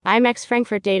IMEX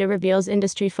Frankfurt data reveals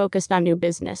industry focused on new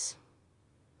business.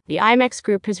 The IMEX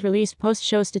Group has released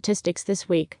post-show statistics this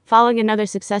week, following another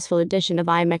successful edition of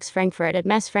IMEX Frankfurt at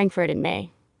MES Frankfurt in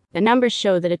May. The numbers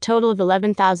show that a total of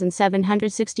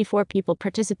 11,764 people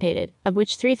participated, of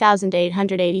which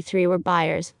 3,883 were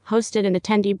buyers, hosted and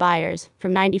attendee buyers,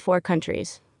 from 94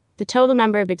 countries. The total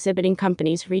number of exhibiting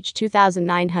companies reached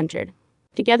 2,900.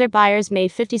 Together, buyers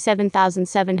made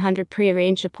 57,700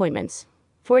 pre-arranged appointments.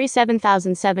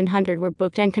 47,700 were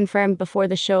booked and confirmed before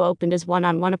the show opened as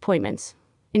one-on-one appointments.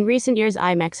 In recent years,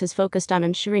 IMEX has focused on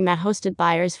ensuring that hosted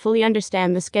buyers fully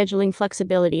understand the scheduling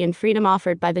flexibility and freedom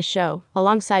offered by the show,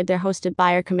 alongside their hosted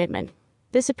buyer commitment.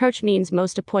 This approach means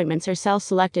most appointments are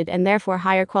self-selected and therefore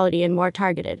higher quality and more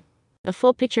targeted. The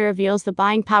full picture reveals the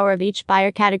buying power of each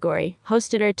buyer category,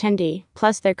 hosted or attendee,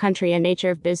 plus their country and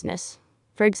nature of business.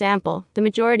 For example, the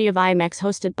majority of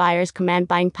IMEX-hosted buyers command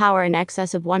buying power in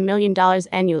excess of $1 million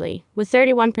annually, with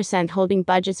 31% holding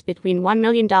budgets between $1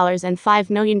 million and $5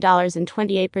 million and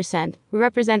 28% who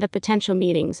represent a potential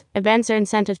meetings, events or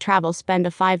incentive travel spend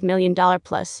of $5 million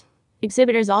plus.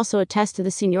 Exhibitors also attest to the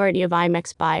seniority of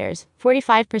IMEX buyers,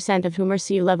 45% of whom are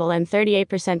C-level and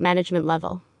 38% management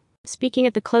level. Speaking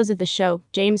at the close of the show,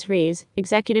 James Rees,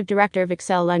 Executive Director of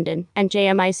Excel London and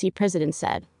JMIC President,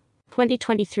 said,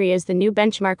 2023 is the new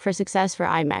benchmark for success for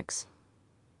IMEX.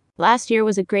 Last year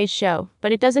was a great show,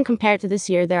 but it doesn't compare to this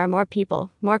year. There are more people,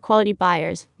 more quality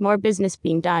buyers, more business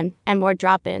being done, and more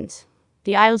drop-ins.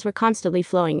 The aisles were constantly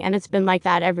flowing, and it's been like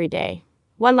that every day.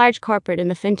 One large corporate in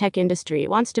the fintech industry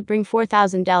wants to bring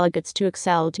 4,000 delegates to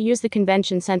Excel to use the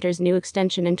convention center's new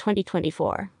extension in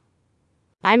 2024.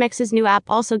 IMEX's new app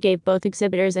also gave both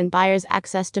exhibitors and buyers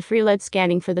access to free lead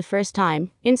scanning for the first time,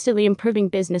 instantly improving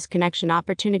business connection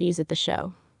opportunities at the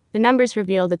show. The numbers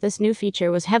reveal that this new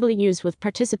feature was heavily used, with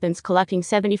participants collecting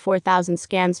 74,000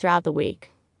 scans throughout the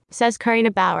week. Says Karina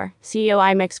Bauer, CEO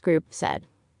IMEX Group, said,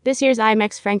 "This year's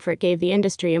IMEX Frankfurt gave the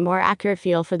industry a more accurate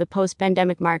feel for the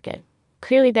post-pandemic market.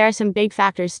 Clearly there are some big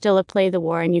factors still at play: the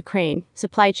war in Ukraine,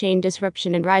 supply chain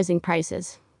disruption and rising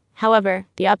prices. However,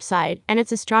 the upside, and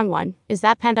it's a strong one, is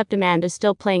that pent-up demand is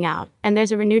still playing out, and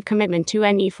there's a renewed commitment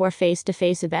to for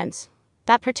face-to-face events.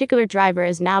 That particular driver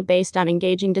is now based on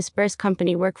engaging dispersed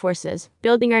company workforces,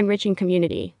 building or enriching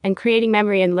community, and creating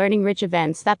memory and learning-rich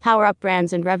events that power up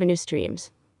brands and revenue streams."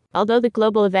 Although the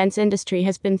global events industry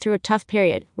has been through a tough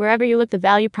period, wherever you look, the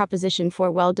value proposition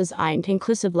for well-designed,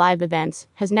 inclusive live events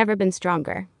has never been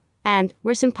stronger. And,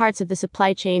 where some parts of the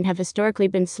supply chain have historically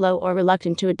been slow or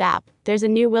reluctant to adapt, there's a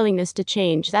new willingness to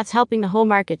change that's helping the whole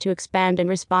market to expand and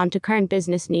respond to current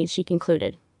business needs, she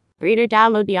concluded. Reader,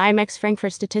 download the IMEX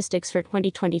Frankfurt statistics for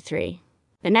 2023.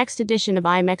 The next edition of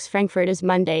IMEX Frankfurt is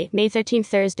Monday, May 13,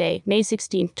 Thursday, May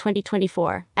 16,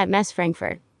 2024, at MES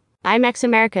Frankfurt. IMEX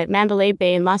America at Mandalay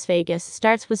Bay in Las Vegas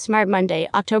starts with Smart Monday,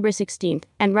 October 16,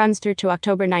 and runs through to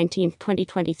October 19,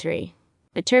 2023.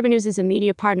 The Turbonews is a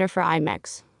media partner for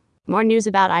IMEX. More news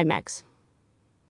about IMEX.